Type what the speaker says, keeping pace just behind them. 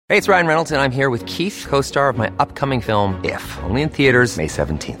Hey, it's Ryan Reynolds, and I'm here with Keith, co-star of my upcoming film, If, only in theaters May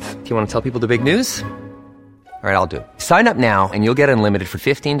 17th. Do you want to tell people the big news? All right, I'll do it. Sign up now and you'll get unlimited for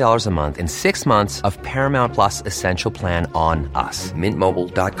 $15 a month and 6 months of Paramount Plus Essential Plan on us.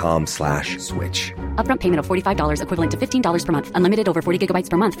 MintMobile.com/switch. Upfront payment of $45 equivalent to $15 per month. Unlimited over 40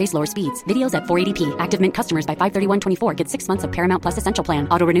 gigabytes per month. Face lower speeds. Videos at 480p. Active Mint customers by 531.24 get 6 months of Paramount Plus Essential Plan.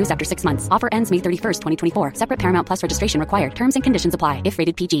 Auto renews after 6 months. Offer ends May 31st, 2024. Separate Paramount Plus registration required. Terms and conditions apply if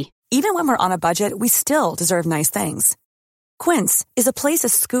rated PG. Even when we're on a budget, we still deserve nice things. Quince is a place to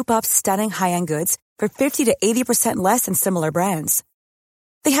scoop up stunning high-end goods for 50 to 80% less than similar brands.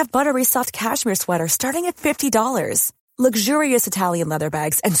 They have buttery soft cashmere sweaters starting at $50, luxurious Italian leather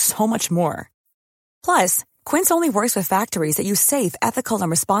bags, and so much more. Plus, Quince only works with factories that use safe, ethical,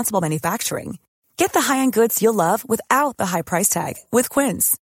 and responsible manufacturing. Get the high-end goods you'll love without the high price tag with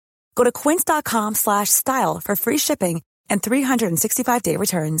Quince. Go to quince.com/style for free shipping and 365-day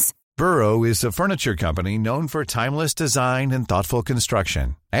returns. Burrow is a furniture company known for timeless design and thoughtful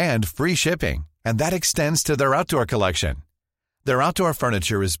construction, and free shipping, and that extends to their outdoor collection. Their outdoor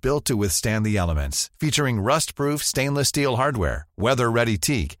furniture is built to withstand the elements, featuring rust-proof stainless steel hardware, weather-ready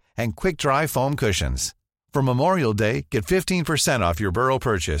teak, and quick-dry foam cushions. For Memorial Day, get 15% off your Burrow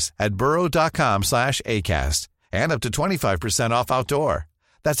purchase at burrow.com/ACAST, and up to 25% off outdoor.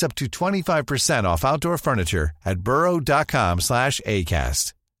 That's up to 25% off outdoor furniture at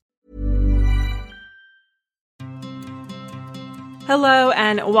burrow.com/ACAST. Hello,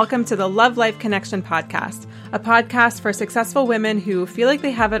 and welcome to the Love Life Connection podcast, a podcast for successful women who feel like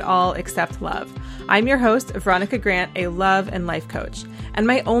they have it all except love. I'm your host, Veronica Grant, a love and life coach. And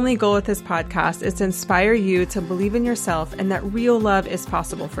my only goal with this podcast is to inspire you to believe in yourself and that real love is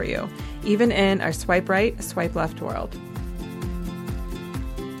possible for you, even in our swipe right, swipe left world.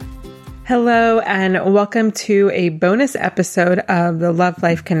 Hello, and welcome to a bonus episode of the Love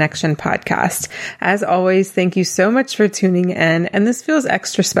Life Connection podcast. As always, thank you so much for tuning in, and this feels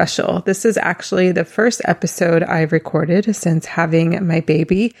extra special. This is actually the first episode I've recorded since having my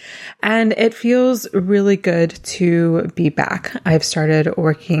baby, and it feels really good to be back. I've started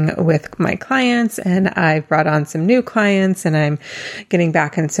working with my clients, and I've brought on some new clients, and I'm getting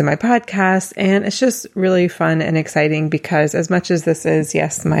back into my podcast, and it's just really fun and exciting because as much as this is,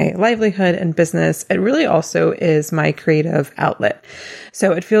 yes, my livelihood and business, it really also is my creative outlet.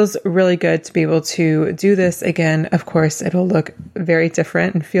 So it feels really good to be able to do this again. Of course, it'll look very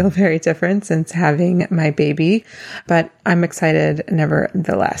different and feel very different since having my baby, but I'm excited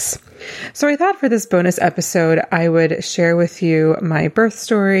nevertheless. So I thought for this bonus episode, I would share with you my birth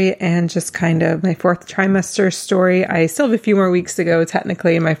story and just kind of my fourth trimester story. I still have a few more weeks to go,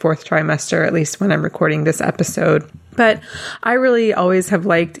 technically, in my fourth trimester, at least when I'm recording this episode. But I really always have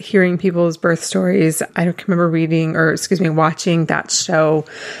liked hearing people's birth stories. I remember watching that show.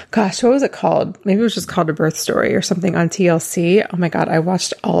 Gosh, what was it called? Maybe it was just called A Birth Story or something on TLC. Oh my God, I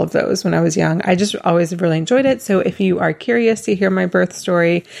watched all of those when I was young. I just always really enjoyed it. So if you are curious to hear my birth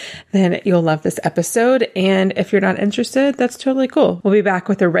story, then you'll love this episode. And if you're not interested, that's totally cool. We'll be back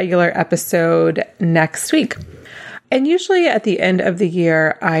with a regular episode next week. And usually at the end of the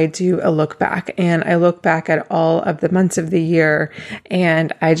year, I do a look back, and I look back at all of the months of the year,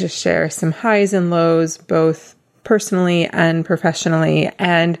 and I just share some highs and lows, both personally and professionally.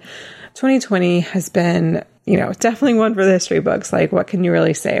 And 2020 has been, definitely one for the history books. Like, what can you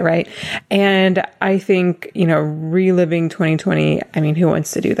really say, right? And I think, reliving 2020, who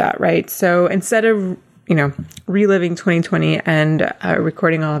wants to do that, right? So instead of reliving 2020 and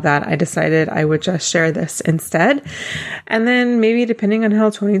recording all of that, I decided I would just share this instead. And then maybe depending on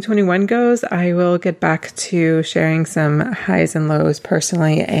how 2021 goes, I will get back to sharing some highs and lows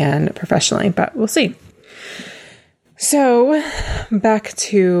personally and professionally, but we'll see. So back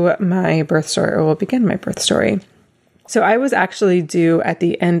to my birth story, or we'll begin my birth story. So I was actually due at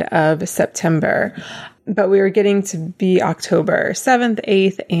the end of September, but we were getting to be October 7th,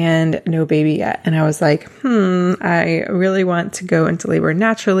 8th, and no baby yet. And I was like, I really want to go into labor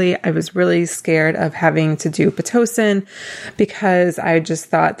naturally. I was really scared of having to do Pitocin because I just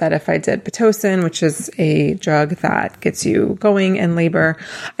thought that if I did Pitocin, which is a drug that gets you going in labor,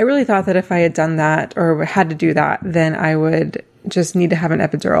 I really thought that if I had done that or had to do that, then I would just need to have an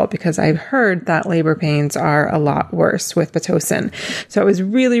epidural because I've heard that labor pains are a lot worse with Pitocin. So I was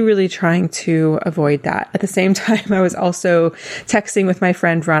really, really trying to avoid that. At the same time, I was also texting with my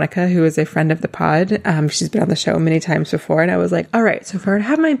friend Veronica, who is a friend of the pod. She's been on the show many times before. And I was like, all right, so if I were to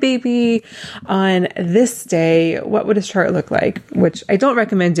have my baby on this day, what would a chart look like? Which I don't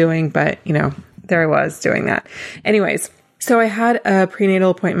recommend doing, but there I was doing that. Anyways, So I had a prenatal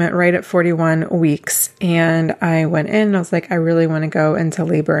appointment right at 41 weeks, and I went in and I was like, I really want to go into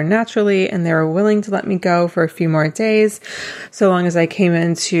labor naturally. And they were willing to let me go for a few more days, so long as I came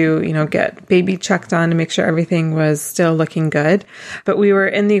in to, get baby checked on to make sure everything was still looking good. But we were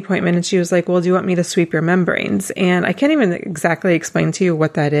in the appointment and she was like, well, do you want me to sweep your membranes? And I can't even exactly explain to you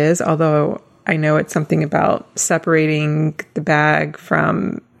what that is, although I know it's something about separating the bag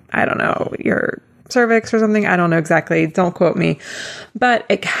from, I don't know, your cervix or something. I don't know exactly. Don't quote me, but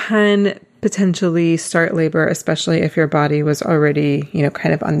it can potentially start labor, especially if your body was already,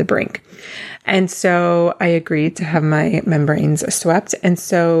 kind of on the brink. And so I agreed to have my membranes swept. And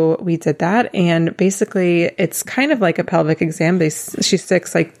so we did that. And basically it's kind of like a pelvic exam. She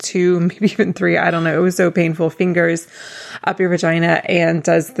sticks like 2, maybe even 3, I don't know. It was so painful, fingers up your vagina, and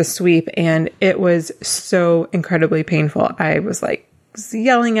does the sweep. And it was so incredibly painful. I was like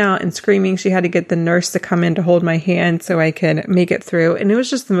yelling out and screaming. She had to get the nurse to come in to hold my hand so I could make it through. And it was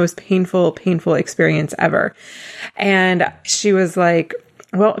just the most painful experience ever. And she was like,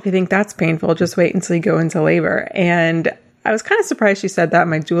 well, if you think that's painful, just wait until you go into labor. And I was kind of surprised she said that.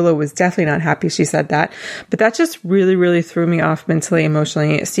 My doula was definitely not happy she said that, but that just really, really threw me off mentally,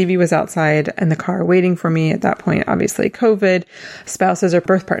 emotionally. Stevie was outside in the car waiting for me at that point. Obviously, COVID, spouses or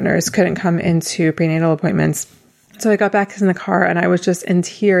birth partners couldn't come into prenatal appointments. So I got back in the car and I was just in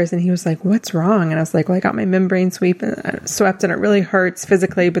tears, and he was like, what's wrong? And I was like, well, I got my membrane swept and it really hurts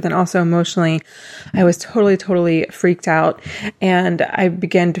physically, but then also emotionally. I was totally freaked out, and I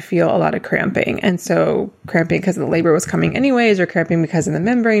began to feel a lot of cramping. And so cramping because the labor was coming anyways, or cramping because of the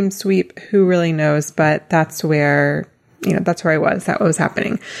membrane sweep, who really knows? But that's where I was. That was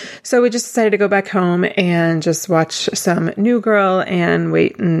happening. So we just decided to go back home and just watch some New Girl and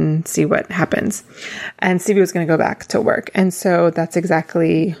wait and see what happens. And Stevie was going to go back to work. And so that's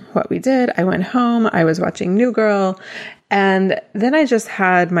exactly what we did. I went home. I was watching New Girl. And then I just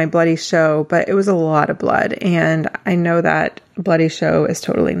had my bloody show, but it was a lot of blood. And I know that bloody show is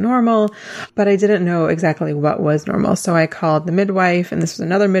totally normal, but I didn't know exactly what was normal. So I called the midwife, and this was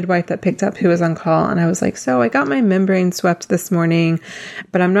another midwife that picked up who was on call. And I was like, so I got my membrane swept this morning,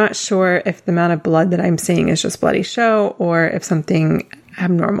 but I'm not sure if the amount of blood that I'm seeing is just bloody show or if something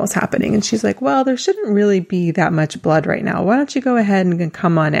abnormal is happening. And she's like, well, there shouldn't really be that much blood right now. Why don't you go ahead and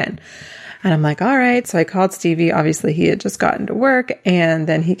come on in? And I'm like, all right. So I called Stevie. Obviously, he had just gotten to work, and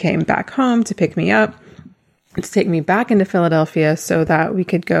then he came back home to pick me up, to take me back into Philadelphia so that we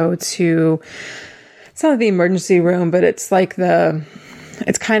could go to, it's not the emergency room, but it's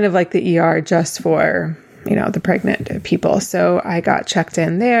kind of like the ER just for, the pregnant people. So I got checked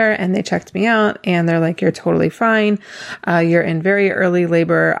in there, and they checked me out, and they're like, you're totally fine. You're in very early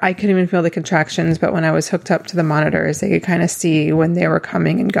labor. I couldn't even feel the contractions, but when I was hooked up to the monitors, they could kind of see when they were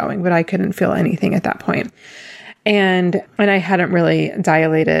coming and going, but I couldn't feel anything at that point. And I hadn't really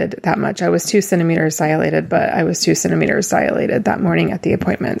dilated that much. I was 2 centimeters dilated, but I was 2 centimeters dilated that morning at the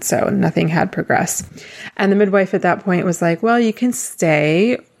appointment. So nothing had progressed. And the midwife at that point was like, well, you can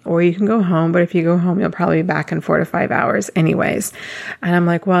stay or you can go home, but if you go home, you'll probably be back in 4 to 5 hours anyways. And I'm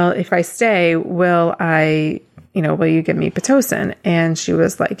like, well, if I stay, will you give me Pitocin? And she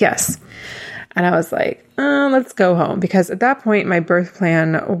was like, yes. And I was like, let's go home. Because at that point, my birth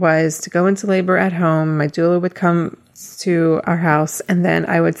plan was to go into labor at home. My doula would come to our house, and then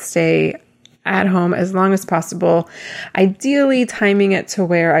I would stay at home as long as possible, ideally timing it to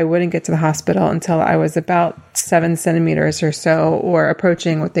where I wouldn't get to the hospital until I was about 7 centimeters or so, or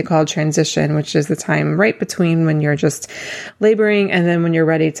approaching what they call transition, which is the time right between when you're just laboring and then when you're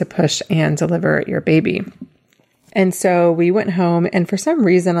ready to push and deliver your baby. And so we went home, and for some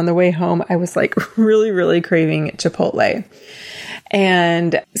reason on the way home, I was like really, really craving Chipotle.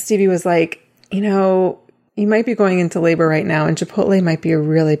 And Stevie was like, you might be going into labor right now, and Chipotle might be a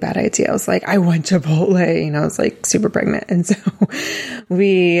really bad idea. I was like, I want Chipotle. I was like super pregnant. And so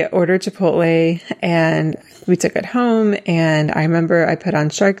we ordered Chipotle, and we took it home. And I remember I put on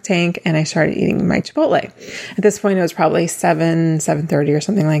Shark Tank, and I started eating my Chipotle. At this point, it was probably 7:30 or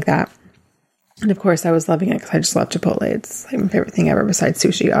something like that. And of course, I was loving it because I just love Chipotle. It's like my favorite thing ever besides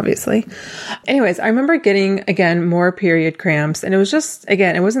sushi, obviously. Anyways, I remember getting, again, more period cramps. And it was just,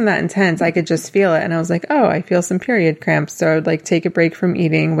 again, it wasn't that intense. I could just feel it. And I was like, oh, I feel some period cramps. So I would take a break from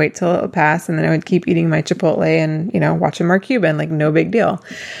eating, wait till it would pass. And then I would keep eating my Chipotle and, watching Mark Cuban, like no big deal.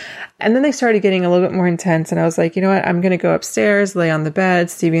 And then they started getting a little bit more intense. And I was like, you know what? I'm going to go upstairs, lay on the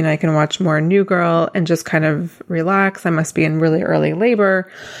bed. Stevie and I can watch more New Girl and just kind of relax. I must be in really early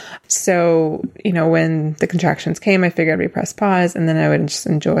labor. So, when the contractions came, I figured I'd press pause, and then I would just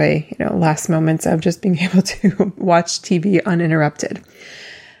enjoy, last moments of just being able to watch TV uninterrupted.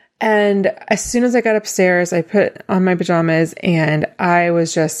 And as soon as I got upstairs, I put on my pajamas and I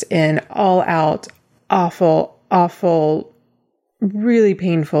was just in all out, awful, really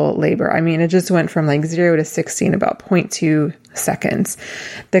painful labor. I mean, it just went from like 0 to 60 in about 0.2 seconds.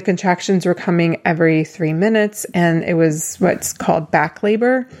 The contractions were coming every 3 minutes, and it was what's called back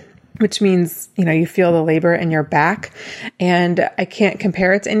labor, which means, you feel the labor in your back. And I can't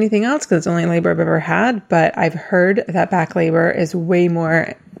compare it to anything else because it's the only labor I've ever had, but I've heard that back labor is way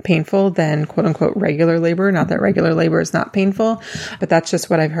more painful than quote unquote regular labor. Not that regular labor is not painful, but that's just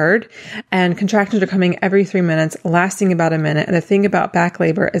what I've heard. And contractions are coming every 3 minutes, lasting about a minute. And the thing about back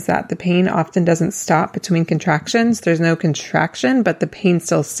labor is that the pain often doesn't stop between contractions. There's no contraction, but the pain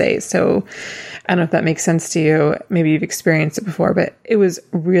still stays. So I don't know if that makes sense to you. Maybe you've experienced it before, but it was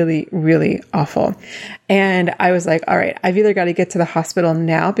really, really awful. And I was like, all right, I've either got to get to the hospital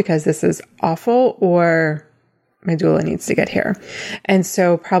now because this is awful, or my doula needs to get here. And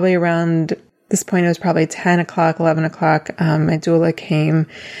so probably around this point, it was probably 10 o'clock, 11 o'clock. My doula came,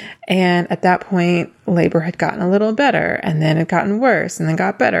 and at that point, labor had gotten a little better, and then it gotten worse, and then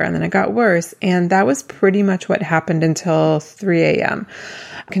got better, and then it got worse. And that was pretty much what happened until 3 a.m.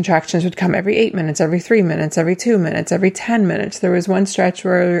 Contractions would come every 8 minutes, every 3 minutes, every 2 minutes, every 10 minutes. There was one stretch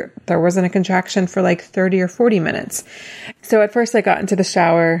where there wasn't a contraction for like 30 or 40 minutes. So at first I got into the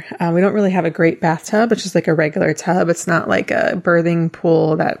shower. We don't really have a great bathtub. It's just like a regular tub. It's not like a birthing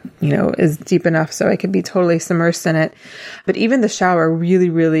pool that, is deep enough so I could be totally submersed in it. But even the shower really,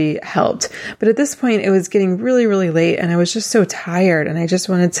 really helped. But at this point, it was getting really, really late, and I was just so tired, and I just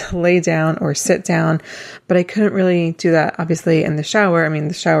wanted to lay down or sit down, but I couldn't really do that, obviously, in the shower. I mean,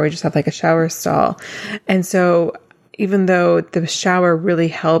 the shower, you just have like a shower stall. And so even though the shower really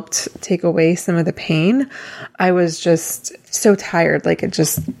helped take away some of the pain, I was just so tired, like it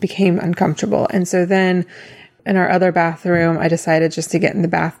just became uncomfortable. And so then in our other bathroom, I decided just to get in the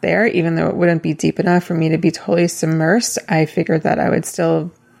bath there, even though it wouldn't be deep enough for me to be totally submersed. I figured that I would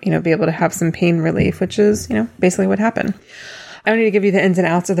still, be able to have some pain relief, which is, basically what happened. I don't need to give you the ins and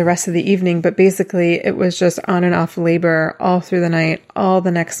outs of the rest of the evening, but basically it was just on and off labor all through the night, all the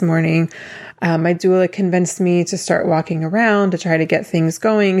next morning. My doula convinced me to start walking around to try to get things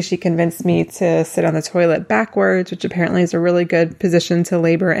going. She convinced me to sit on the toilet backwards, which apparently is a really good position to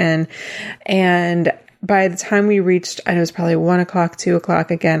labor in. And by the time we reached, I know it was probably 1 o'clock, 2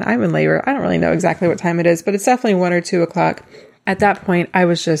 o'clock. Again, I'm in labor. I don't really know exactly what time it is, but it's definitely 1 or 2 o'clock. At that point, I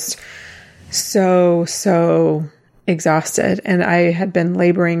was just so exhausted. And I had been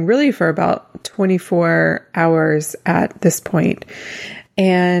laboring really for about 24 hours at this point.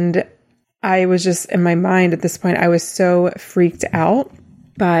 And I was just, in my mind at this point, I was so freaked out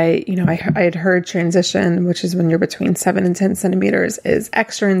by, I had heard transition, which is when you're between 7 and 10 centimeters, is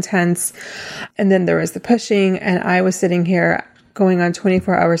extra intense. And then there was the pushing, and I was sitting here going on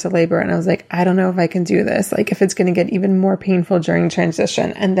 24 hours of labor. And I was like, I don't know if I can do this. Like if it's going to get even more painful during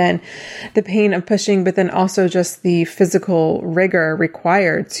transition, and then the pain of pushing, but then also just the physical rigor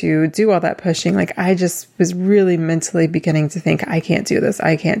required to do all that pushing. Like I just was really mentally beginning to think, I can't do this.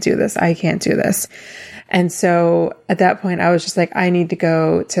 I can't do this. I can't do this. And so at that point, I was just like, I need to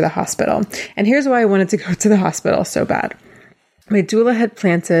go to the hospital. And here's why I wanted to go to the hospital so bad. My doula had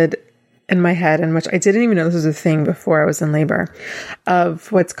planted in my head, and which I didn't even know this was a thing before I was in labor,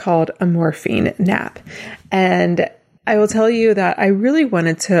 of what's called a morphine nap. And I will tell you that I really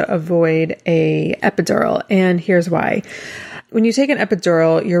wanted to avoid a epidural. And here's why. When you take an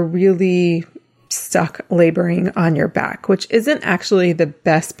epidural, you're really stuck laboring on your back, which isn't actually the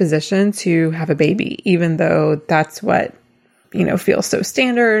best position to have a baby, even though that's what, feels so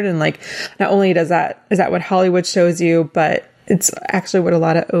standard. And like, not only is that what Hollywood shows you, but it's actually what a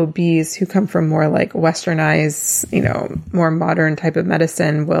lot of OBs who come from more like westernized, more modern type of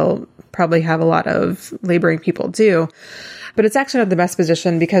medicine will probably have a lot of laboring people do. But it's actually not the best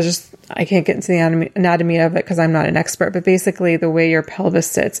position because I can't get into the anatomy of it because I'm not an expert. But basically the way your pelvis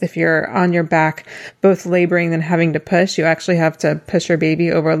sits, if you're on your back, both laboring and having to push, you actually have to push your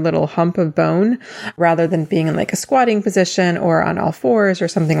baby over a little hump of bone rather than being in like a squatting position or on all fours or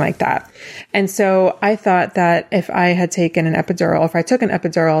something like that. And so I thought that if I had taken an epidural, if I took an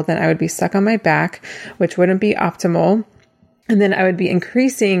epidural, then I would be stuck on my back, which wouldn't be optimal. And then I would be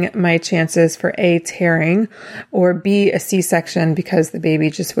increasing my chances for A, tearing, or B, a C-section because the baby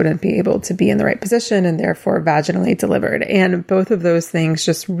just wouldn't be able to be in the right position and therefore vaginally delivered. And both of those things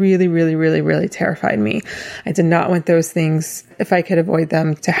just really, really, really, really terrified me. I did not want those things, if I could avoid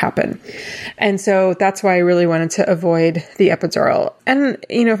them, to happen. And so that's why I really wanted to avoid the epidural. And,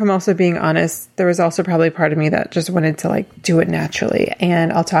 if I'm also being honest, there was also probably part of me that just wanted to like do it naturally.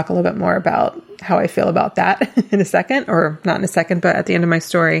 And I'll talk a little bit more about how I feel about that in a second, or not in a second, but at the end of my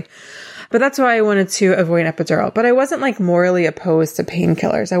story. But that's why I wanted to avoid an epidural. But I wasn't like morally opposed to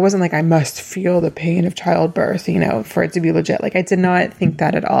painkillers. I wasn't like, I must feel the pain of childbirth, for it to be legit. Like I did not think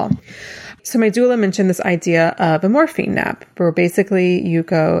that at all. So my doula mentioned this idea of a morphine nap, where basically you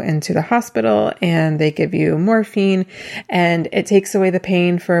go into the hospital and they give you morphine and it takes away the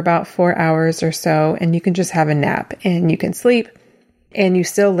pain for about 4 hours or so. And you can just have a nap and you can sleep and you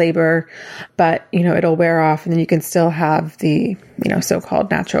still labor, but it'll wear off and then you can still have the, so-called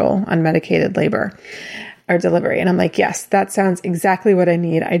natural unmedicated labor or delivery. And I'm like, yes, that sounds exactly what I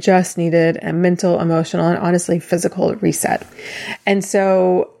need. I just needed a mental, emotional, and honestly physical reset. And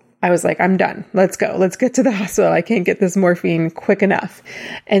so I was like, I'm done. Let's go. Let's get to the hospital. I can't get this morphine quick enough.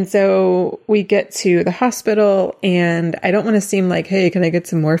 And so we get to the hospital and I don't want to seem like, hey, can I get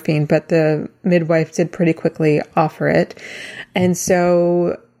some morphine? But the midwife did pretty quickly offer it. And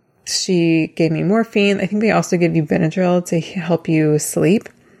so she gave me morphine. I think they also give you Benadryl to help you sleep.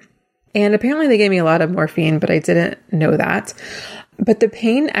 And apparently they gave me a lot of morphine, but I didn't know that. But the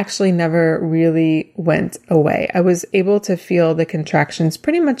pain actually never really went away. I was able to feel the contractions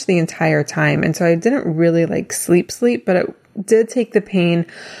pretty much the entire time. And so I didn't really like sleep, but it did take the pain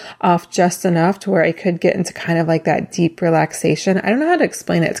off just enough to where I could get into kind of like that deep relaxation. I don't know how to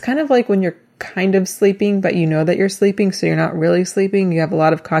explain it. It's kind of like when you're kind of sleeping, but you know that you're sleeping, so you're not really sleeping. You have a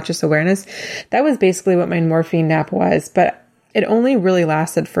lot of conscious awareness. That was basically what my morphine nap was, but it only really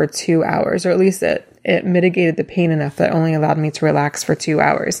lasted for 2 hours, or at least it mitigated the pain enough that only allowed me to relax for 2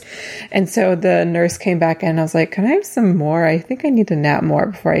 hours. And so the nurse came back in and I was like, can I have some more? I think I need to nap more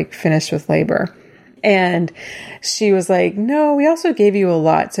before I finish with labor. And she was like, no, we also gave you a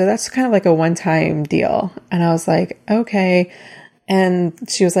lot. So that's kind of like a one-time deal. And I was like, okay. And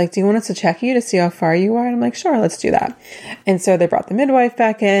she was like, do you want us to check you to see how far you are? And I'm like, sure, let's do that. And so they brought the midwife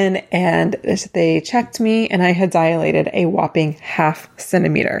back in and they checked me and I had dilated a whopping 0.5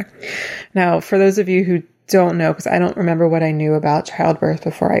 centimeter. Now, for those of you who don't know, because I don't remember what I knew about childbirth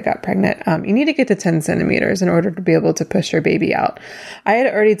before I got pregnant, you need to get to 10 centimeters in order to be able to push your baby out. I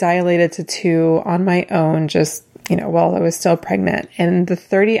had already dilated to 2 on my own, just, while I was still pregnant. And the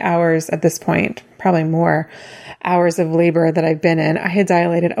 30 hours at this point, probably more hours of labor that I've been in, I had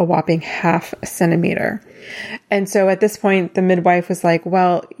dilated a whopping 0.5 centimeter. And so at this point, the midwife was like,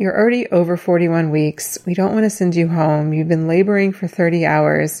 well, you're already over 41 weeks. We don't want to send you home. You've been laboring for 30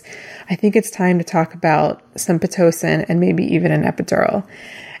 hours. I think it's time to talk about some Pitocin and maybe even an epidural.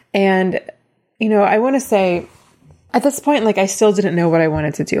 And, I want to say at this point, like I still didn't know what I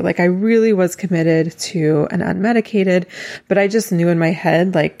wanted to do. Like I really was committed to an unmedicated, but I just knew in my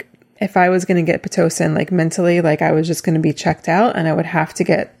head, like, if I was going to get Pitocin, like mentally, like I was just going to be checked out and I would have to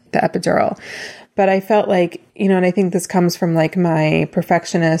get the epidural. But I felt like, and I think this comes from like my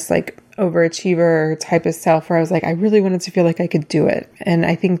perfectionist, like overachiever type of self where I was like, I really wanted to feel like I could do it. And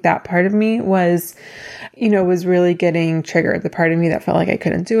I think that part of me was, was really getting triggered. The part of me that felt like I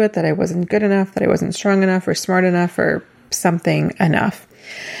couldn't do it, that I wasn't good enough, that I wasn't strong enough or smart enough or something enough.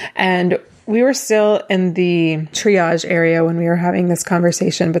 And we were still in the triage area when we were having this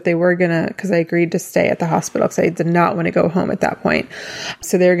conversation, but they were because I agreed to stay at the hospital because I did not want to go home at that point.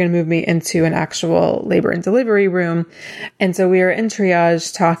 So they were going to move me into an actual labor and delivery room. And so we were in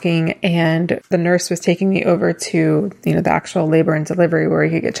triage talking and the nurse was taking me over to, the actual labor and delivery where you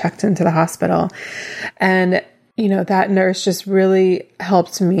could get checked into the hospital. And, that nurse just really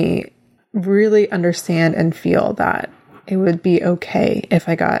helped me really understand and feel that it would be okay if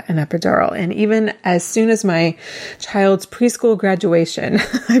I got an epidural. And even as soon as my child's preschool graduation,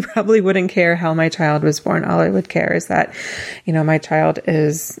 I probably wouldn't care how my child was born. All I would care is that, my child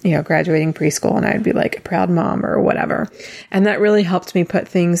is, graduating preschool and I'd be like a proud mom or whatever. And that really helped me put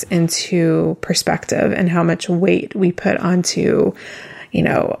things into perspective and how much weight we put onto,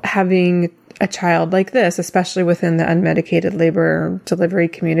 having a child like this, especially within the unmedicated labor delivery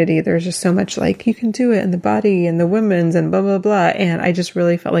community. There's just so much like you can do it in the body and the women's and blah, blah, blah. And I just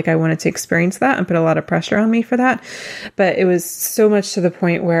really felt like I wanted to experience that and put a lot of pressure on me for that. But it was so much to the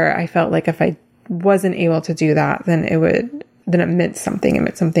point where I felt like if I wasn't able to do that, then it meant something. It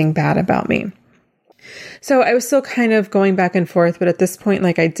meant something bad about me. So I was still kind of going back and forth, but at this point,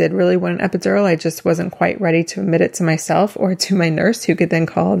 like I did really want an epidural. I just wasn't quite ready to admit it to myself or to my nurse who could then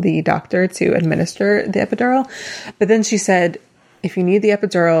call the doctor to administer the epidural. But then she said, if you need the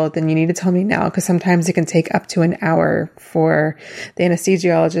epidural, then you need to tell me now, because sometimes it can take up to an hour for the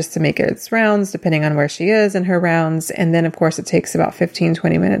anesthesiologist to make its rounds, depending on where she is in her rounds. And then, of course, it takes about 15,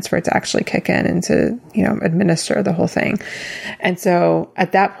 20 minutes for it to actually kick in and to, administer the whole thing. And so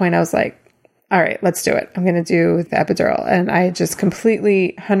at that point, I was like, all right, let's do it. I'm going to do the epidural. And I just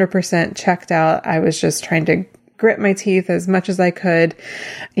completely 100% checked out. I was just trying to grit my teeth as much as I could,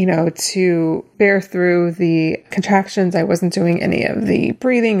 to bear through the contractions. I wasn't doing any of the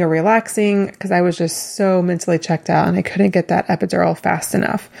breathing or relaxing because I was just so mentally checked out and I couldn't get that epidural fast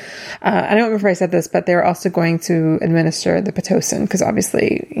enough. I don't remember if I said this, but they were also going to administer the Pitocin because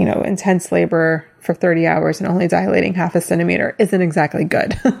obviously, intense labor for 30 hours and only dilating 0.5 centimeter isn't exactly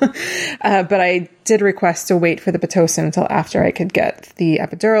good. But I did request to wait for the Pitocin until after I could get the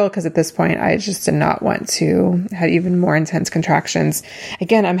epidural because at this point I just did not want to have even more intense contractions.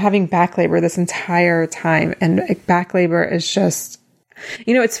 Again, I'm having back labor this entire time, and back labor is just,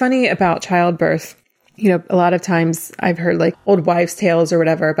 it's funny about childbirth. A lot of times I've heard like old wives' tales or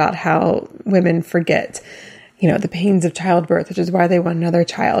whatever about how women forget the pains of childbirth, which is why they want another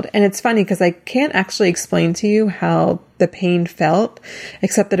child. And it's funny because I can't actually explain to you how the pain felt,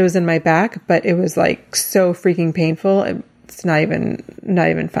 except that it was in my back, but it was like so freaking painful. It's not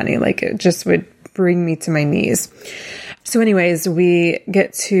even funny. Like it just would bring me to my knees. So anyways, we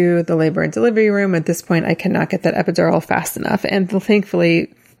get to the labor and delivery room. At this point, I cannot get that epidural fast enough. And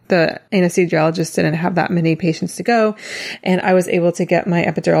thankfully, the anesthesiologist didn't have that many patients to go, and I was able to get my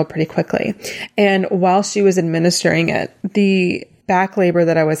epidural pretty quickly. And while she was administering it, the back labor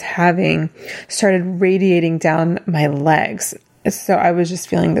that I was having started radiating down my legs. So I was just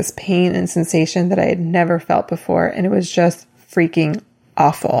feeling this pain and sensation that I had never felt before, and it was just freaking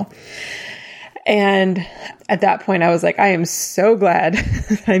awful. And at that point, I was like, I am so glad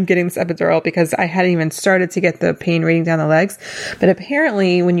that I'm getting this epidural because I hadn't even started to get the pain radiating down the legs. But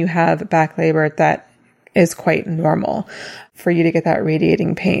apparently, when you have back labor, that is quite normal for you to get that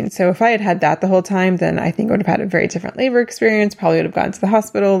radiating pain. So if I had had that the whole time, then I think I would have had a very different labor experience, probably would have gotten to the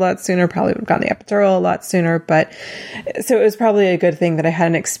hospital a lot sooner, probably would have gotten the epidural a lot sooner. But so it was probably a good thing that I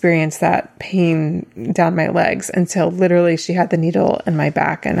hadn't experienced that pain down my legs until literally she had the needle in my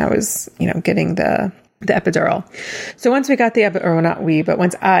back and I was, getting the epidural. So once we got the epidural, not we, but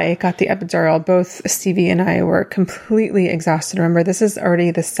once I got the epidural, both Stevie and I were completely exhausted. Remember, this is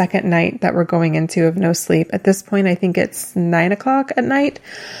already the second night that we're going into of no sleep. At this point, I think it's 9:00 at night.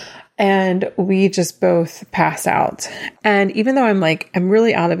 And we just both pass out. And even though I'm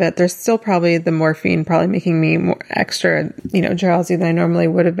really out of it, there's still probably the morphine probably making me more extra, drowsy than I normally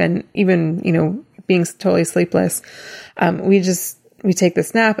would have been, even, being totally sleepless. We take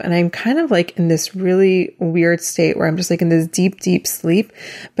this nap and I'm kind of like in this really weird state where I'm just like in this deep, deep sleep,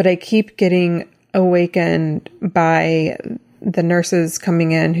 but I keep getting awakened by the nurses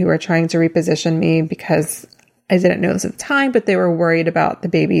coming in who are trying to reposition me because I didn't know this at the time, but they were worried about the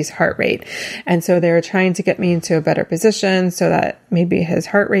baby's heart rate. And so they were trying to get me into a better position so that maybe his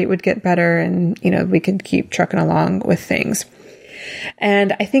heart rate would get better and, we could keep trucking along with things.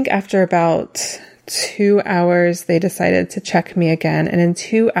 And I think after about 2 hours, they decided to check me again. And in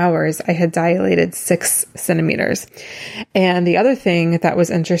 2 hours, I had dilated 6 centimeters. And the other thing that was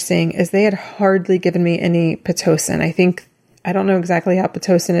interesting is they had hardly given me any Pitocin. I don't know exactly how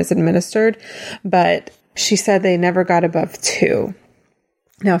Pitocin is administered, but she said they never got above 2.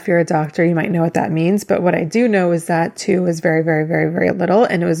 Now, if you're a doctor, you might know what that means. But what I do know is that 2 is very, very, very, very little.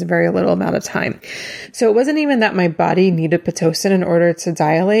 And it was a very little amount of time. So it wasn't even that my body needed Pitocin in order to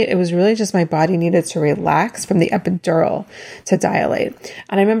dilate. It was really just my body needed to relax from the epidural to dilate.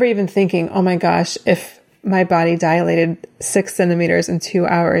 And I remember even thinking, oh my gosh, if my body dilated 6 centimeters in 2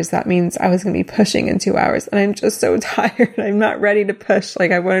 hours, that means I was going to be pushing in 2 hours. And I'm just so tired. I'm not ready to push.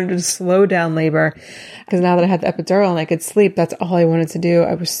 I wanted to slow down labor because now that I had the epidural and I could sleep, that's all I wanted to do.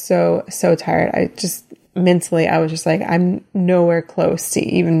 I was so, so tired. I was just like, I'm nowhere close to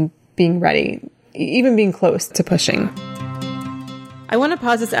even being ready, even being close to pushing. I want to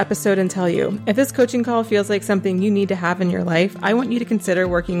pause this episode and tell you, if this coaching call feels like something you need to have in your life, I want you to consider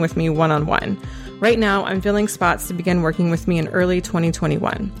working with me one-on-one. Right now, I'm filling spots to begin working with me in early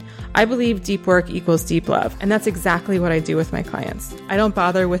 2021. I believe deep work equals deep love, and that's exactly what I do with my clients. I don't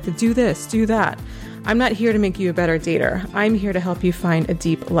bother with the do this, do that. I'm not here to make you a better dater. I'm here to help you find a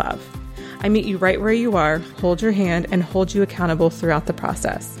deep love. I meet you right where you are, hold your hand, and hold you accountable throughout the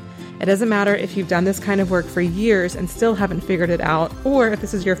process. It doesn't matter if you've done this kind of work for years and still haven't figured it out, or if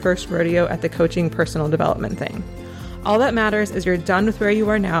this is your first rodeo at the coaching personal development thing. All that matters is you're done with where you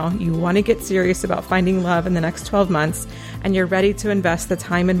are now, you want to get serious about finding love in the next 12 months, and you're ready to invest the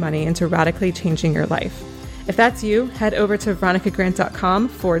time and money into radically changing your life. If that's you, head over to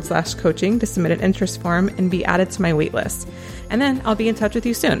veronicagrant.com/coaching to submit an interest form and be added to my waitlist. And then I'll be in touch with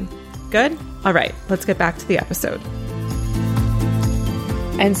you soon. Good? All right, let's get back to the episode.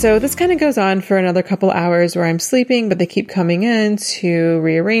 And so this kind of goes on for another couple hours where I'm sleeping, but they keep coming in to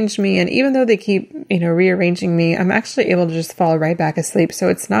rearrange me. And even though they keep, rearranging me, I'm actually able to just fall right back asleep. So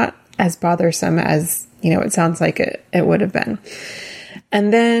it's not as bothersome as, it sounds like it would have been.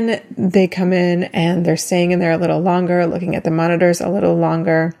 And then they come in and they're staying in there a little longer, looking at the monitors a little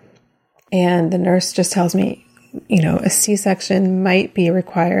longer. And the nurse just tells me, a C-section might be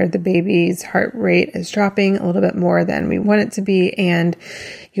required. The baby's heart rate is dropping a little bit more than we want it to be. And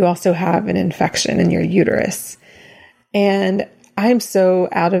you also have an infection in your uterus. And I'm so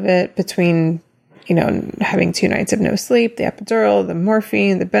out of it between, having 2 nights of no sleep, the epidural, the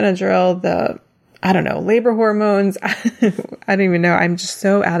morphine, the Benadryl, labor hormones. I don't even know. I'm just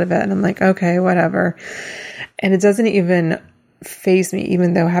so out of it. And I'm like, okay, whatever. And it doesn't even faze me,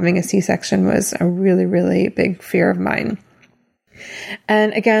 even though having a C-section was a really, really big fear of mine.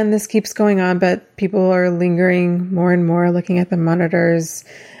 And again, this keeps going on, but people are lingering more and more, looking at the monitors.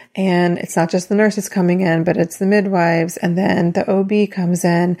 And it's not just the nurses coming in, but it's the midwives. And then the OB comes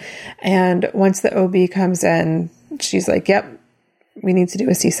in. And once the OB comes in, she's like, yep, we need to do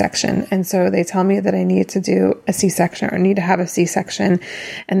a C-section. And so they tell me that I need to do a C-section or need to have a C-section.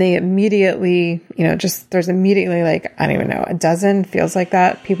 And they immediately, there's immediately like, I don't even know, a dozen, feels like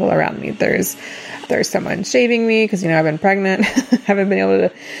that, people around me. There's someone shaving me because, I've been pregnant, haven't been able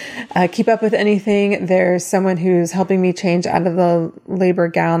to keep up with anything. There's someone who's helping me change out of the labor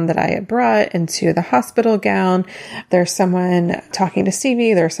gown that I had brought into the hospital gown. There's someone talking to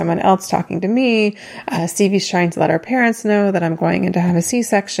Stevie. There's someone else talking to me. Stevie's trying to let our parents know that I'm going in to have a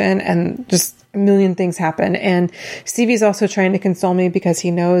C-section, and just a million things happen. And Stevie's also trying to console me because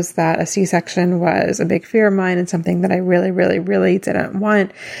he knows that a C-section was a big fear of mine and something that I really, really, really didn't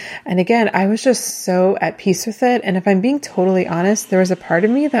want. And again, I was just so at peace with it. And if I'm being totally honest, there was a part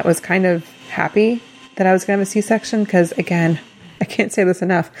of me that was kind of happy that I was going to have a C-section because, again, I can't say this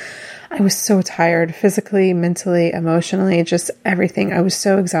enough. I was so tired, physically, mentally, emotionally, just everything. I was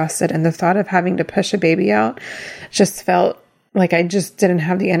so exhausted. And the thought of having to push a baby out just felt like I just didn't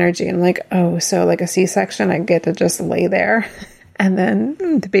have the energy. And like, oh, so like a C-section, I get to just lay there and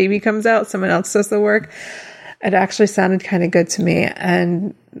then the baby comes out, someone else does the work. It actually sounded kind of good to me.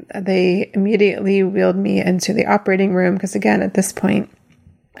 And they immediately wheeled me into the operating room because, again, at this point,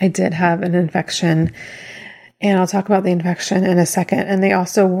 I did have an infection. And I'll talk about the infection in a second. And they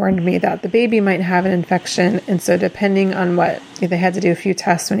also warned me that the baby might have an infection. And so depending on they had to do a few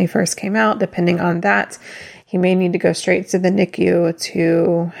tests when he first came out, depending on that, he may need to go straight to the NICU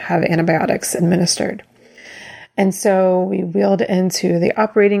to have antibiotics administered. And so we wheeled into the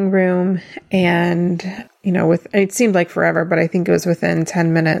operating room and, it seemed like forever, but I think it was within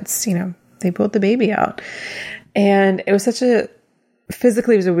 10 minutes, they pulled the baby out. And it was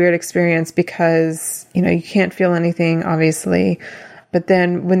physically it was a weird experience because, you can't feel anything, obviously. But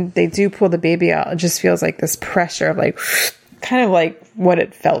then when they do pull the baby out, it just feels like this pressure of like, kind of like what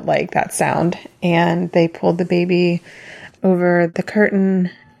it felt like, that sound. And they pulled the baby over the curtain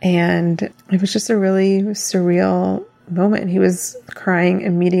and it was just a really surreal moment. He was crying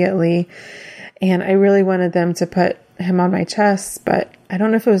immediately and I really wanted them to put him on my chest, but I don't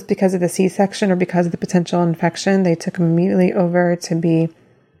know if it was because of the C-section or because of the potential infection. They took him immediately over to be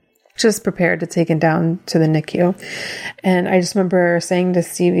just prepared to take him down to the NICU. And I just remember saying to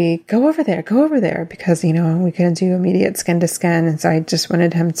Stevie, go over there, because, we couldn't do immediate skin to skin. And so I just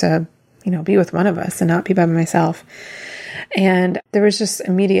wanted him to, be with one of us and not be by myself. And there was just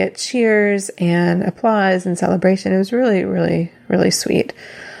immediate cheers and applause and celebration. It was really, really, really sweet.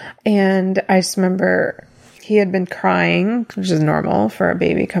 And I just remember he had been crying, which is normal for a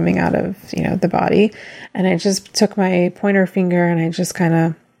baby coming out of, the body. And I just took my pointer finger and I just kind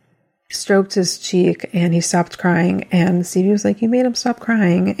of stroked his cheek and he stopped crying. And Stevie was like, you made him stop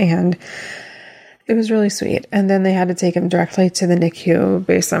crying. And it was really sweet. And then they had to take him directly to the NICU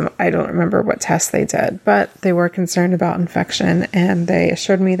based on, I don't remember what tests they did, but they were concerned about infection and they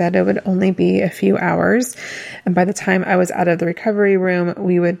assured me that it would only be a few hours. And by the time I was out of the recovery room,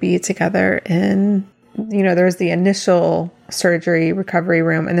 we would be together in, there was the initial surgery recovery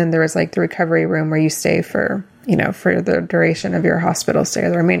room. And then there was like the recovery room where you stay for the duration of your hospital stay or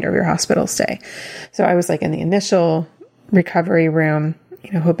the remainder of your hospital stay. So I was like in the initial recovery room,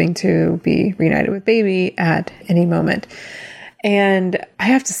 hoping to be reunited with baby at any moment. And I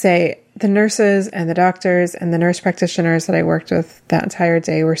have to say, the nurses and the doctors and the nurse practitioners that I worked with that entire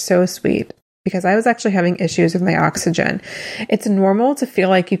day were so sweet because I was actually having issues with my oxygen. It's normal to feel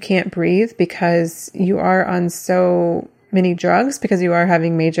like you can't breathe because you are on so many drugs because you are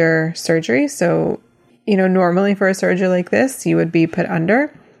having major surgery. So, normally for a surgery like this, you would be put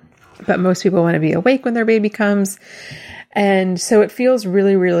under, but most people want to be awake when their baby comes. And so it feels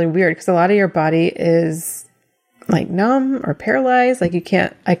really, really weird because a lot of your body is like numb or paralyzed. Like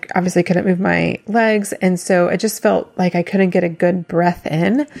I obviously couldn't move my legs. And so it just felt like I couldn't get a good breath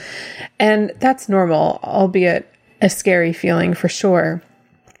in. And that's normal, albeit a scary feeling for sure.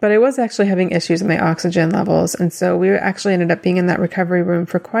 But I was actually having issues with my oxygen levels. And so we actually ended up being in that recovery room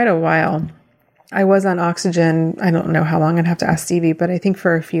for quite a while. I was on oxygen. I don't know how long. I'd have to ask Stevie, but I think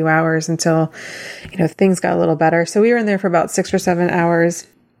for a few hours until, things got a little better. So we were in there for about 6 or 7 hours.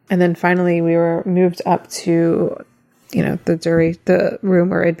 And then finally we were moved up to, the room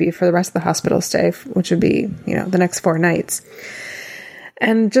where it'd be for the rest of the hospital stay, which would be, the next 4 nights.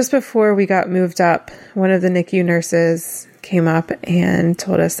 And just before we got moved up, one of the NICU nurses came up and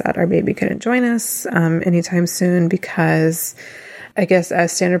told us that our baby couldn't join us anytime soon because I guess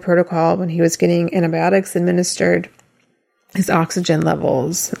as standard protocol, when he was getting antibiotics administered, his oxygen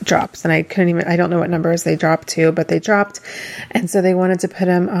levels dropped. And I don't know what numbers they dropped to, but they dropped. And so they wanted to put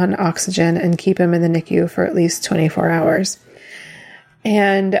him on oxygen and keep him in the NICU for at least 24 hours.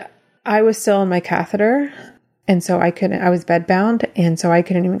 And I was still on my catheter. And so I was bedbound. And so I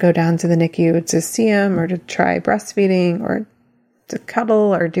couldn't even go down to the NICU to see him or to try breastfeeding or to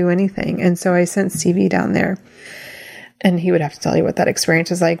cuddle or do anything. And so I sent Stevie down there. And he would have to tell you what that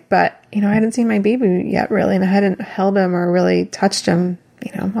experience was like. But, I hadn't seen my baby yet, really. And I hadn't held him or really touched him,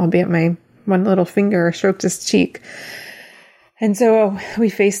 albeit my one little finger stroked his cheek. And so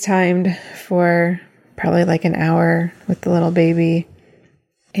we FaceTimed for probably like an hour with the little baby.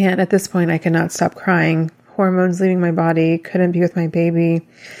 And at this point, I could not stop crying. Hormones leaving my body, couldn't be with my baby.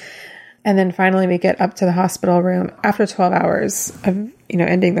 And then finally we get up to the hospital room. After 12 hours of,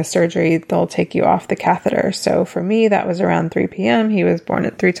 ending the surgery, they'll take you off the catheter. So for me, that was around 3 p.m. He was born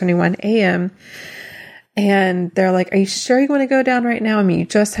at 3:21 a.m. And they're like, are you sure you want to go down right now? I mean, you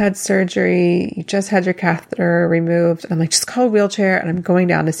just had surgery. You just had your catheter removed. And I'm like, just call a wheelchair and I'm going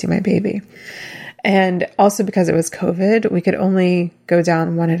down to see my baby. And also because it was COVID, we could only go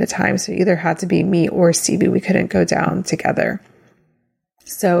down one at a time. So it either had to be me or Stevie. We couldn't go down together.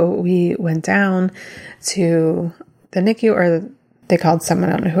 So we went down to the NICU, or they called someone,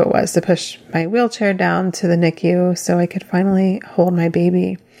 I don't know who it was, to push my wheelchair down to the NICU so I could finally hold my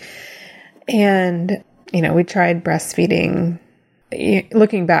baby. And, we tried breastfeeding.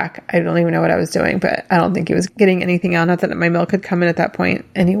 Looking back, I don't even know what I was doing, but I don't think he was getting anything out. Not that my milk had come in at that point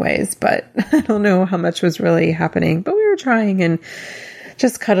anyways, but I don't know how much was really happening. But we were trying and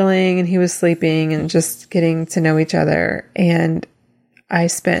just cuddling, and he was sleeping and just getting to know each other. And I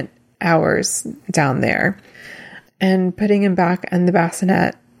spent hours down there, and putting him back in the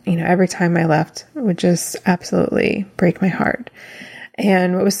bassinet, every time I left would just absolutely break my heart.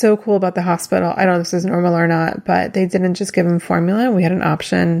 And what was so cool about the hospital, I don't know if this is normal or not, but they didn't just give him formula. We had an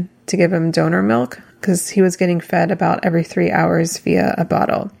option to give him donor milk because he was getting fed about every 3 hours via a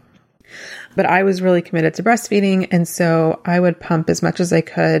bottle. But I was really committed to breastfeeding, and so I would pump as much as I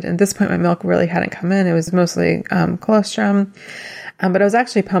could. And at this point, my milk really hadn't come in. It was mostly colostrum. But I was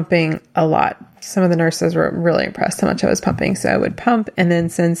actually pumping a lot. Some of the nurses were really impressed how much I was pumping. So I would pump and then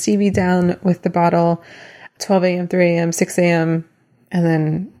send Stevie down with the bottle 12 a.m., 3 a.m., 6 a.m., and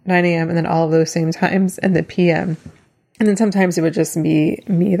then 9 a.m., and then all of those same times, and the p.m. And then sometimes it would just be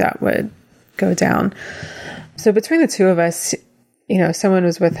me that would go down. So between the two of us, someone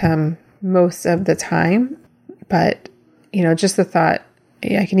was with him most of the time. But, just the thought,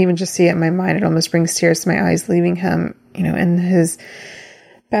 I can even just see it in my mind. It almost brings tears to my eyes leaving him, in his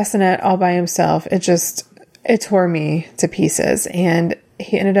bassinet all by himself. It tore me to pieces. And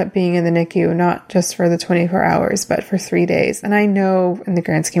he ended up being in the NICU, not just for the 24 hours, but for 3 days. And I know in the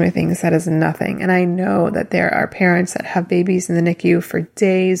grand scheme of things, that is nothing. And I know that there are parents that have babies in the NICU for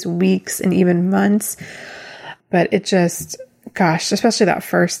days, weeks, and even months. But it just, gosh, especially that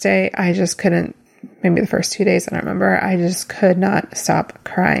first day, I just couldn't, maybe the first 2 days, I don't remember. I just could not stop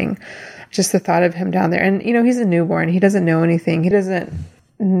crying. Just the thought of him down there. And, he's a newborn. He doesn't know anything. He doesn't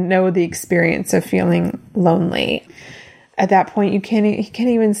know the experience of feeling lonely. At that point, he can't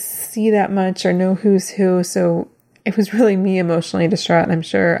even see that much or know who's who. So it was really me emotionally distraught. And I'm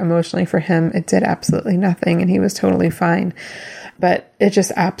sure emotionally for him, it did absolutely nothing. And he was totally fine. But it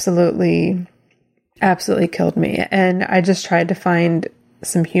just absolutely killed me. And I just tried to find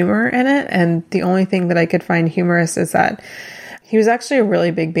some humor in it. And the only thing that I could find humorous is that he was actually a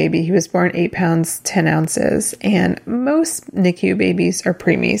really big baby. He was born 8 pounds, 10 ounces. And most NICU babies are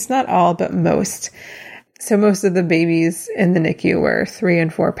preemies. Not all, but most. So most of the babies in the NICU were 3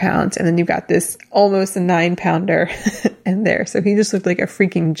 and 4 pounds. And then you got this almost a 9-pounder in there. So he just looked like a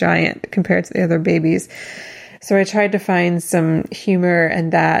freaking giant compared to the other babies. So I tried to find some humor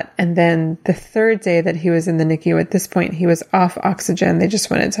in that. And then the third day that he was in the NICU, at this point, he was off oxygen. They just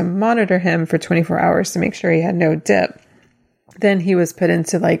wanted to monitor him for 24 hours to make sure he had no dip. Then he was put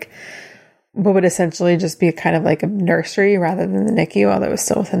into like what would essentially just be kind of like a nursery rather than the NICU, although it was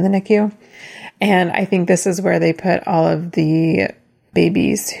still within the NICU. And I think this is where they put all of the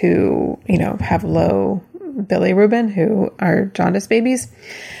babies who, have low bilirubin, who are jaundice babies,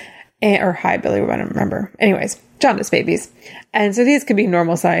 or high bilirubin, I don't remember. Anyways, jaundice babies. And so these could be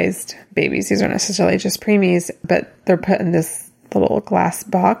normal sized babies. These aren't necessarily just preemies, but they're put in this little glass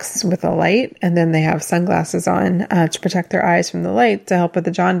box with a light. And then they have sunglasses on to protect their eyes from the light to help with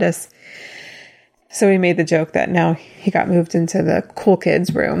the jaundice. So we made the joke that now he got moved into the cool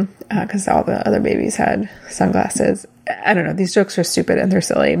kids room because all the other babies had sunglasses. I don't know. These jokes are stupid and they're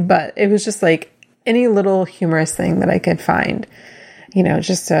silly, but it was just like any little humorous thing that I could find,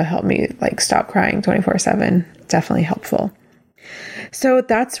 just to help me like stop crying 24/7. Definitely helpful. So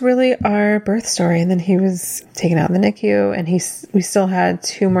that's really our birth story. And then he was taken out of the NICU and we still had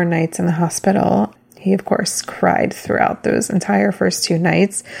 2 more nights in the hospital. He, of course, cried throughout those entire first 2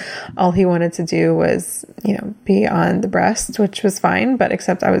 nights. All he wanted to do was, be on the breast, which was fine, but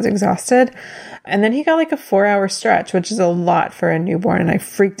except I was exhausted. And then he got like a 4-hour stretch, which is a lot for a newborn. And I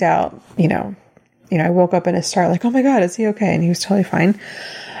freaked out, I woke up in a start like, oh my God, is he okay? And he was totally fine.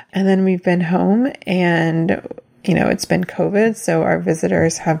 And then we've been home and, it's been COVID. So our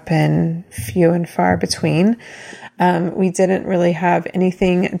visitors have been few and far between. We didn't really have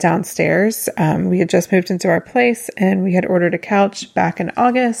anything downstairs. We had just moved into our place and we had ordered a couch back in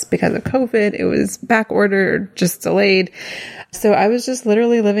August because of COVID. It was back ordered, just delayed. So I was just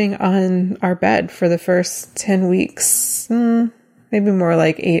literally living on our bed for the first 10 weeks, maybe more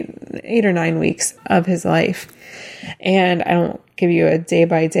like 8 or 9 weeks of his life. And I don't give you a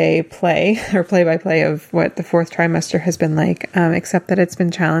day-by-day play or play-by-play of what the 4th trimester has been like, except that it's been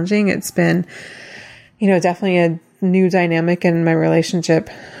challenging. It's been, definitely a new dynamic in my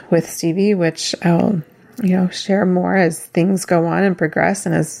relationship with Stevie, which I'll, share more as things go on and progress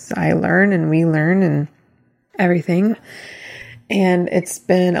and as I learn and we learn and everything. And it's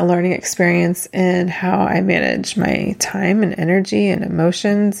been a learning experience in how I manage my time and energy and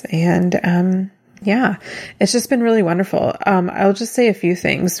emotions. And, it's just been really wonderful. I'll just say a few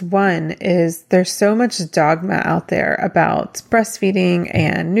things. One is there's so much dogma out there about breastfeeding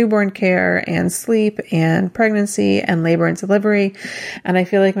and newborn care and sleep and pregnancy and labor and delivery. And I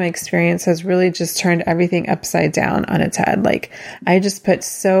feel like my experience has really just turned everything upside down on its head. Like I just put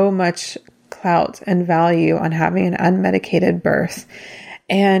so much clout and value on having an unmedicated birth.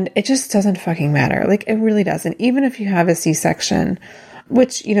 And it just doesn't fucking matter. Like it really doesn't. Even if you have a C-section,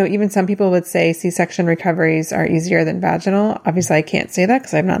 which, even some people would say C-section recoveries are easier than vaginal. Obviously, I can't say that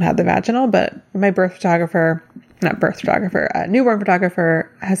because I've not had the vaginal, but my newborn photographer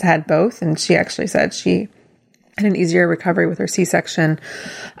has had both. And she actually said she had an easier recovery with her C-section.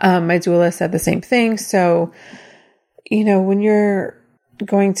 My doula said the same thing. So, when you're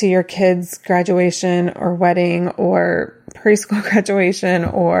going to your kid's graduation or wedding or preschool graduation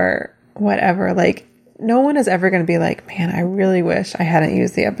or whatever, like, no one is ever going to be like, man, I really wish I hadn't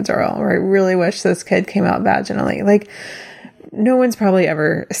used the epidural, or I really wish this kid came out vaginally. Like, no one's probably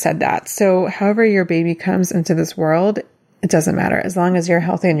ever said that. So however your baby comes into this world, it doesn't matter. As long as you're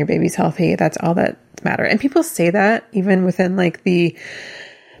healthy and your baby's healthy, that's all that matters. And people say that even within like the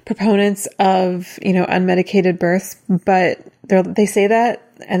proponents of, unmedicated births, but they say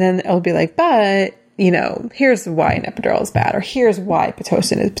that and then it'll be like, but, here's why an epidural is bad, or here's why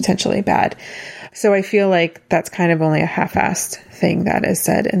Pitocin is potentially bad. So I feel like that's kind of only a half-assed thing that is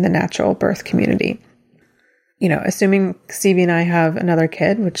said in the natural birth community. Assuming Stevie and I have another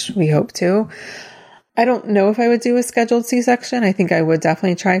kid, which we hope to, I don't know if I would do a scheduled C-section. I think I would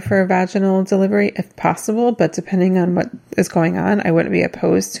definitely try for a vaginal delivery if possible, but depending on what is going on, I wouldn't be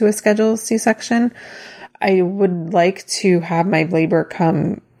opposed to a scheduled C-section. I would like to have my labor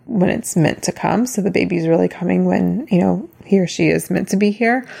come when it's meant to come. So the baby's really coming when, he or she is meant to be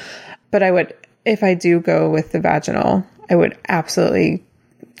here. But I would, if I do go with the vaginal, I would absolutely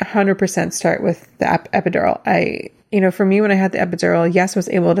 100% start with the epidural. For me, when I had the epidural, yes, I was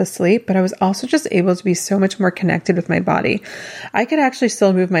able to sleep, but I was also just able to be so much more connected with my body. I could actually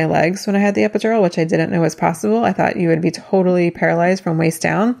still move my legs when I had the epidural, which I didn't know was possible. I thought you would be totally paralyzed from waist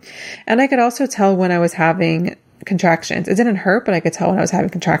down. And I could also tell when I was having contractions. It didn't hurt, but I could tell when I was having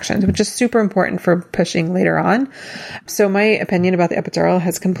contractions, which is super important for pushing later on. So my opinion about the epidural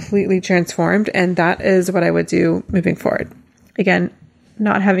has completely transformed, and that is what I would do moving forward. Again,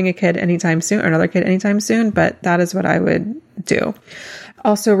 not having a kid anytime soon or another kid anytime soon, but that is what I would do.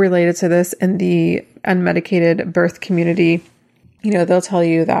 Also related to this, in the unmedicated birth community, they'll tell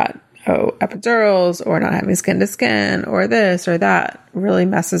you that, epidurals or not having skin to skin or this or that really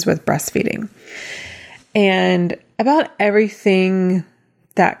messes with breastfeeding. And about everything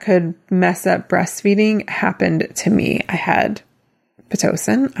that could mess up breastfeeding happened to me. I had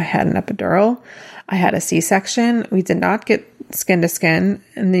Pitocin, I had an epidural, I had a C-section. We did not get skin to skin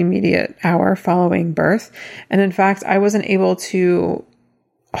in the immediate hour following birth. And in fact, I wasn't able to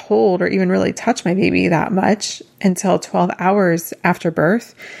hold or even really touch my baby that much until 12 hours after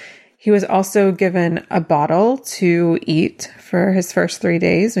birth. He was also given a bottle to eat for his first 3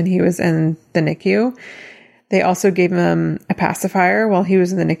 days when he was in the NICU. They also gave him a pacifier while he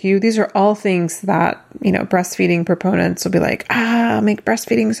was in the NICU. These are all things that, breastfeeding proponents will be like, make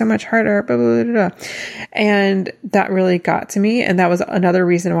breastfeeding so much harder, blah, blah, blah, blah. And that really got to me. And that was another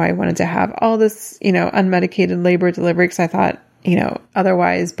reason why I wanted to have all this, unmedicated labor delivery, because I thought,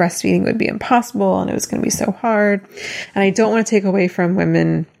 otherwise breastfeeding would be impossible and it was going to be so hard. And I don't want to take away from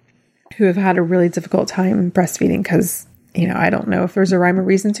women who have had a really difficult time breastfeeding, because I don't know if there's a rhyme or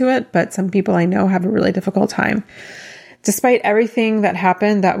reason to it, but some people I know have a really difficult time. Despite everything that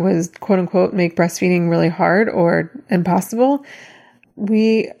happened that was quote unquote make breastfeeding really hard or impossible,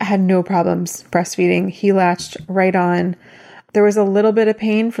 we had no problems breastfeeding. He latched right on. There was a little bit of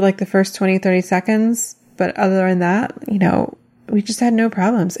pain for like the first 20, 30 seconds, but other than that, we just had no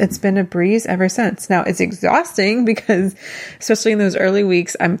problems. It's been a breeze ever since. Now, it's exhausting because, especially in those early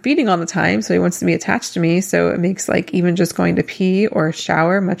weeks, I'm feeding all the time. So he wants to be attached to me. So it makes like even just going to pee or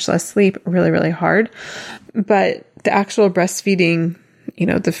shower, much less sleep, really, really hard. But the actual breastfeeding,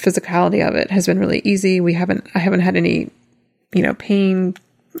 the physicality of it has been really easy. I haven't had any, pain.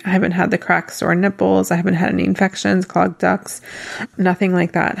 I haven't had the cracks or nipples. I haven't had any infections, clogged ducts. Nothing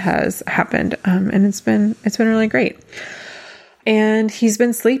like that has happened. And it's been really great. And he's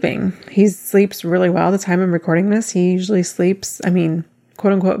been sleeping. He sleeps really well. The time I'm recording this, he usually sleeps,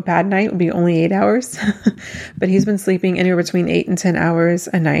 quote unquote, bad night would be only 8 hours, but he's been sleeping anywhere between 8 and 10 hours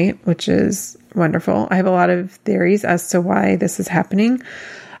a night, which is wonderful. I have a lot of theories as to why this is happening.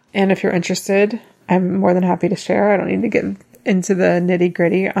 And if you're interested, I'm more than happy to share. I don't need to get into the nitty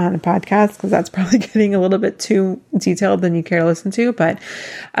gritty on a podcast because that's probably getting a little bit too detailed than you care to listen to, but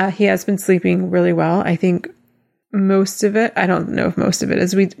he has been sleeping really well. I think most of it, I don't know if most of it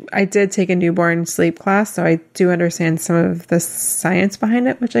is, I did take a newborn sleep class, so I do understand some of the science behind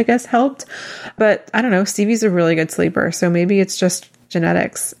it, which I guess helped. But I don't know, Stevie's a really good sleeper, so maybe it's just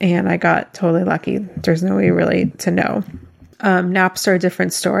genetics, and I got totally lucky. There's no way really to know. Naps are a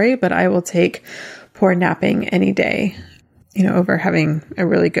different story, but I will take poor napping any day, over having a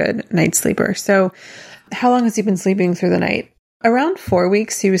really good night sleeper. So how long has he been sleeping through the night? Around 4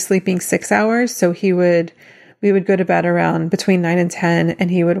 weeks, he was sleeping 6 hours, so we would go to bed around between 9 and 10,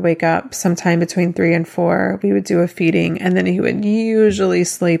 and he would wake up sometime between 3 and 4. We would do a feeding, and then he would usually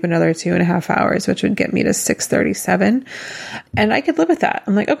sleep another 2.5 hours, which would get me to 6:37. And I could live with that.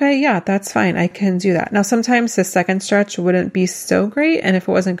 I'm like, okay, yeah, that's fine. I can do that. Now, sometimes the second stretch wouldn't be so great. And if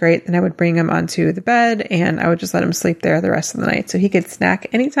it wasn't great, then I would bring him onto the bed and I would just let him sleep there the rest of the night so he could snack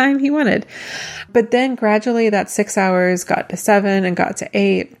anytime he wanted. But then gradually that 6 hours got to 7 and got to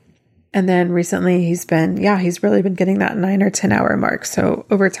 8. And then recently he's really been getting that 9 or 10 hour mark. So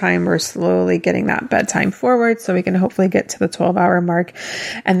over time, we're slowly getting that bedtime forward so we can hopefully get to the 12-hour mark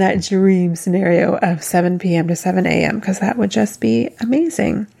and that dream scenario of 7 p.m. to 7 a.m. because that would just be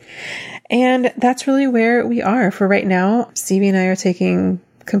amazing. And that's really where we are for right now. Stevie and I are taking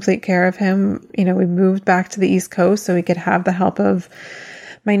complete care of him. We moved back to the East Coast so we could have the help of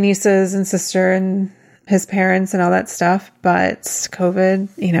my nieces and sister and his parents and all that stuff. But COVID,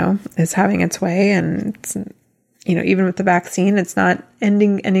 is having its way, and it's, even with the vaccine, it's not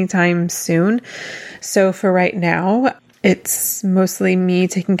ending anytime soon. So for right now, it's mostly me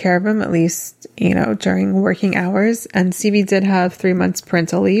taking care of him, at least, during working hours. And Stevie did have 3 months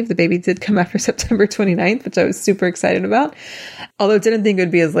parental leave. The baby did come after September 29th, which I was super excited about. Although didn't think it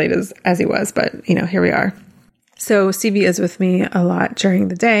would be as late as he was, but here we are. So Stevie is with me a lot during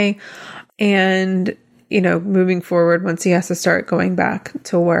the day. And moving forward, once he has to start going back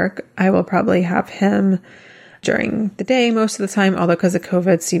to work, I will probably have him during the day most of the time. Although because of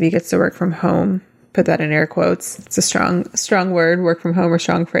COVID, Stevie gets to work from home. Put that in air quotes. It's a strong word, work from home, or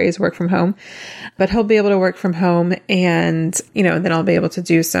strong phrase, work from home. But he'll be able to work from home, and, then I'll be able to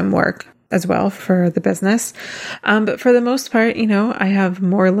do some work as well for the business. But for the most part, I have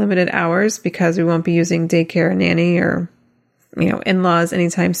more limited hours because we won't be using daycare, nanny, or in-laws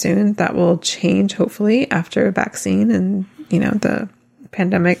anytime soon. That will change hopefully after a vaccine and, the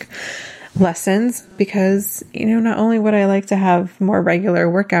pandemic lessons because, not only would I like to have more regular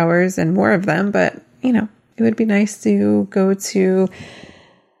work hours and more of them, but, it would be nice to go to,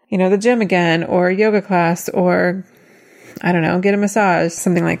 the gym again or yoga class or, I don't know, get a massage,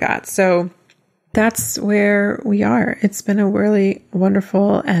 something like that. So that's where we are. It's been a really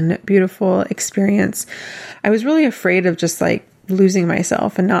wonderful and beautiful experience. I was really afraid of just like losing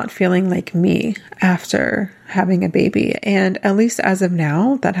myself and not feeling like me after having a baby. And at least as of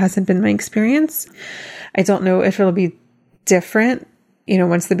now, that hasn't been my experience. I don't know if it'll be different,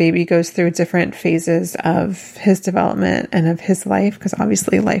 once the baby goes through different phases of his development and of his life, because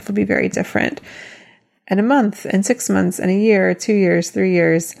obviously life will be very different in a month and 6 months and a year, 2 years, 3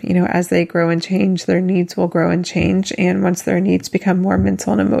 years, as they grow and change, their needs will grow and change. And once their needs become more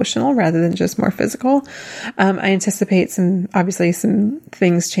mental and emotional rather than just more physical, I anticipate some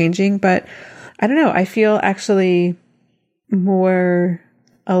things changing, but I don't know. I feel actually more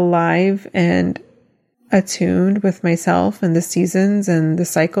alive and attuned with myself and the seasons and the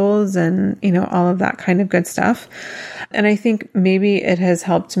cycles and, all of that kind of good stuff. And I think maybe it has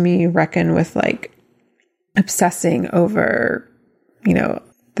helped me reckon with like obsessing over,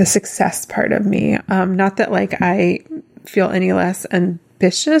 the success part of me. Not that like I feel any less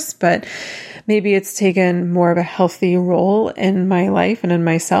ambitious, but maybe it's taken more of a healthy role in my life and in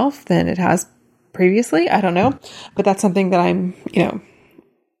myself than it has previously. I don't know, but that's something that I'm,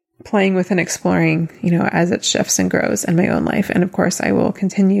 playing with and exploring, as it shifts and grows in my own life. And of course, I will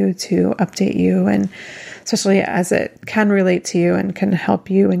continue to update you, and especially as it can relate to you and can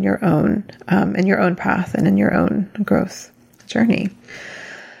help you in your own path and in your own growth journey.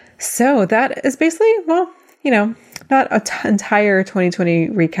 So that is basically, not an entire 2020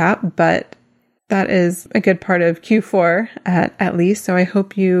 recap, but that is a good part of Q4 at least. So I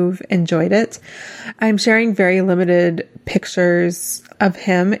hope you've enjoyed it. I'm sharing very limited pictures of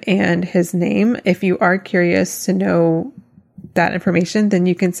him and his name. If you are curious to know that information, then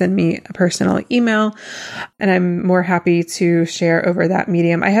you can send me a personal email and I'm more happy to share over that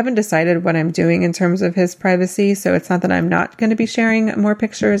medium. I haven't decided what I'm doing in terms of his privacy. So it's not that I'm not going to be sharing more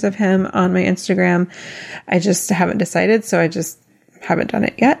pictures of him on my Instagram. I just haven't decided. So I just haven't done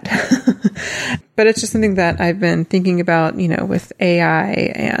it yet, but it's just something that I've been thinking about, with AI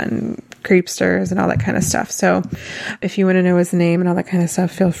and creepsters and all that kind of stuff. So if you want to know his name and all that kind of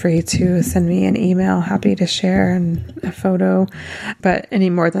stuff, feel free to send me an email. Happy to share and a photo, but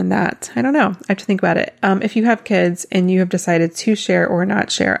any more than that, I don't know. I have to think about it. If you have kids and you have decided to share or not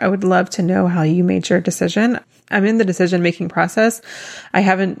share, I would love to know how you made your decision. I'm in the decision-making process. I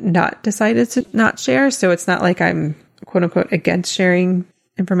haven't not decided to not share. So it's not like I'm quote unquote against sharing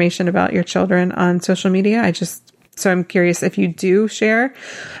information about your children on social media. So I'm curious if you do share,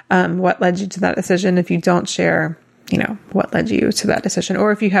 what led you to that decision? If you don't share, what led you to that decision?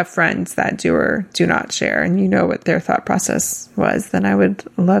 Or if you have friends that do or do not share and what their thought process was, then I would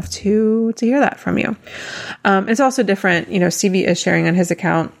love to hear that from you. It's also different, CV is sharing on his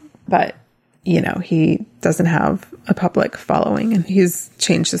account, but he doesn't have a public following and he's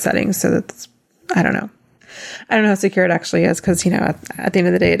changed the settings. So that's, I don't know how secure it actually is because, at the end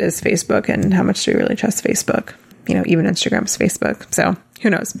of the day, it is Facebook and how much do we really trust Facebook? Even Instagram's Facebook. So who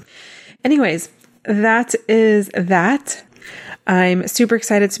knows? Anyways, that is that. I'm super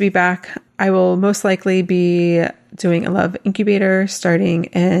excited to be back. I will most likely be doing a love incubator starting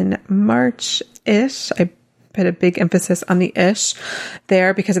in March-ish. I put a big emphasis on the ish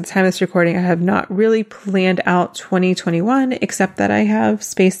there because at the time of this recording, I have not really planned out 2021, except that I have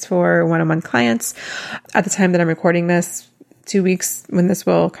space for one-on-one clients. At the time that I'm recording this, 2 weeks when this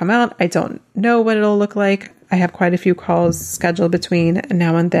will come out, I don't know what it'll look like. I have quite a few calls scheduled between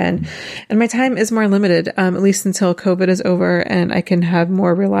now and then, and my time is more limited, at least until COVID is over and I can have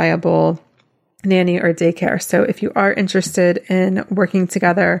more reliable nanny or daycare. So if you are interested in working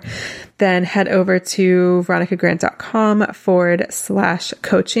together, then head over to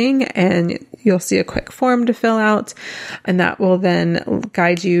veronicagrant.com/coaching and you'll see a quick form to fill out. And that will then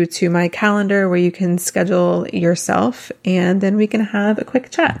guide you to my calendar where you can schedule yourself and then we can have a quick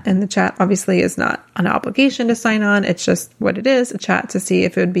chat. And the chat obviously is not an obligation to sign on. It's just what it is, a chat to see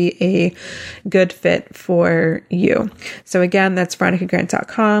if it would be a good fit for you. So again, that's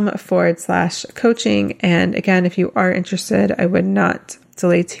veronicagrant.com/coaching. And again, if you are interested, I would not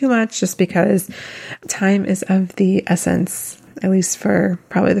delay too much just because time is of the essence, at least for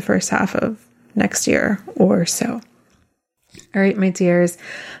probably the first half of next year or so. All right, my dears,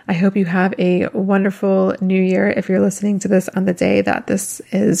 I hope you have a wonderful new year if you're listening to this on the day that this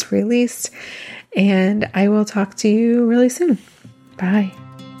is released. And I will talk to you really soon. Bye.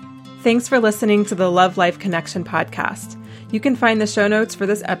 Thanks for listening to the Love Life Connection podcast. You can find the show notes for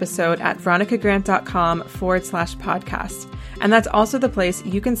this episode at veronicagrant.com/podcast. And that's also the place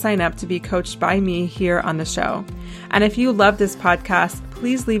you can sign up to be coached by me here on the show. And if you love this podcast,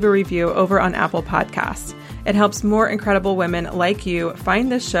 please leave a review over on Apple Podcasts. It helps more incredible women like you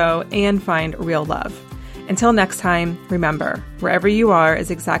find this show and find real love. Until next time, remember, wherever you are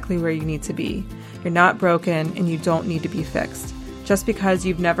is exactly where you need to be. You're not broken and you don't need to be fixed. Just because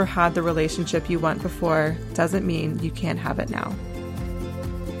you've never had the relationship you want before doesn't mean you can't have it now.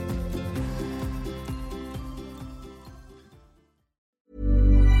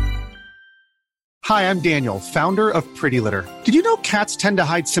 Hi, I'm Daniel, founder of Pretty Litter. Did you know cats tend to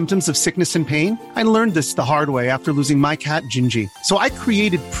hide symptoms of sickness and pain? I learned this the hard way after losing my cat, Gingy. So I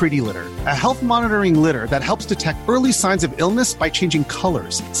created Pretty Litter, a health monitoring litter that helps detect early signs of illness by changing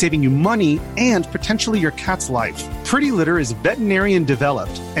colors, saving you money and potentially your cat's life. Pretty Litter is veterinarian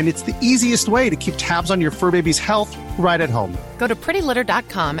developed, and it's the easiest way to keep tabs on your fur baby's health right at home. Go to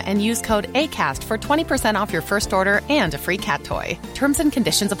prettylitter.com and use code ACAST for 20% off your first order and a free cat toy. Terms and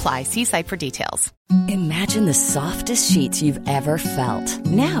conditions apply. See site for details. Imagine the softest sheets you've ever felt.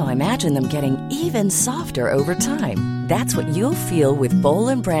 Now imagine them getting even softer over time. That's what you'll feel with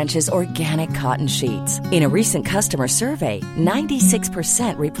Boll & Branch's organic cotton sheets. In a recent customer survey,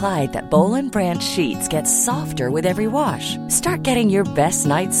 96% replied that Boll & Branch sheets get softer with every wash. Start getting your best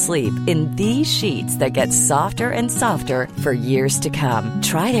night's sleep in these sheets that get softer and softer for years to come.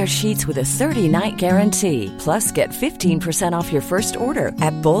 Try their sheets with a 30-night guarantee. Plus, get 15% off your first order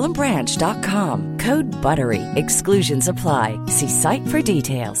at bollandbranch.com. Code BUTTERY. Exclusions apply. See site for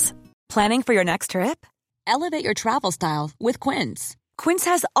details. Planning for your next trip? Elevate your travel style with Quince. Quince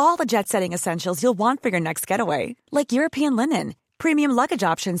has all the jet-setting essentials you'll want for your next getaway, like European linen, premium luggage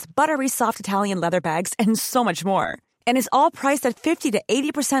options, buttery soft Italian leather bags, and so much more. And is all priced at 50 to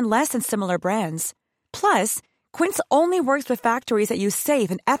 80% less than similar brands. Plus, Quince only works with factories that use safe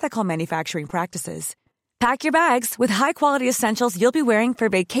and ethical manufacturing practices. Pack your bags with high-quality essentials you'll be wearing for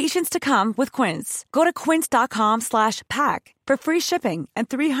vacations to come with Quince. Go to quince.com/pack for free shipping and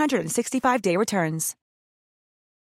 365-day returns.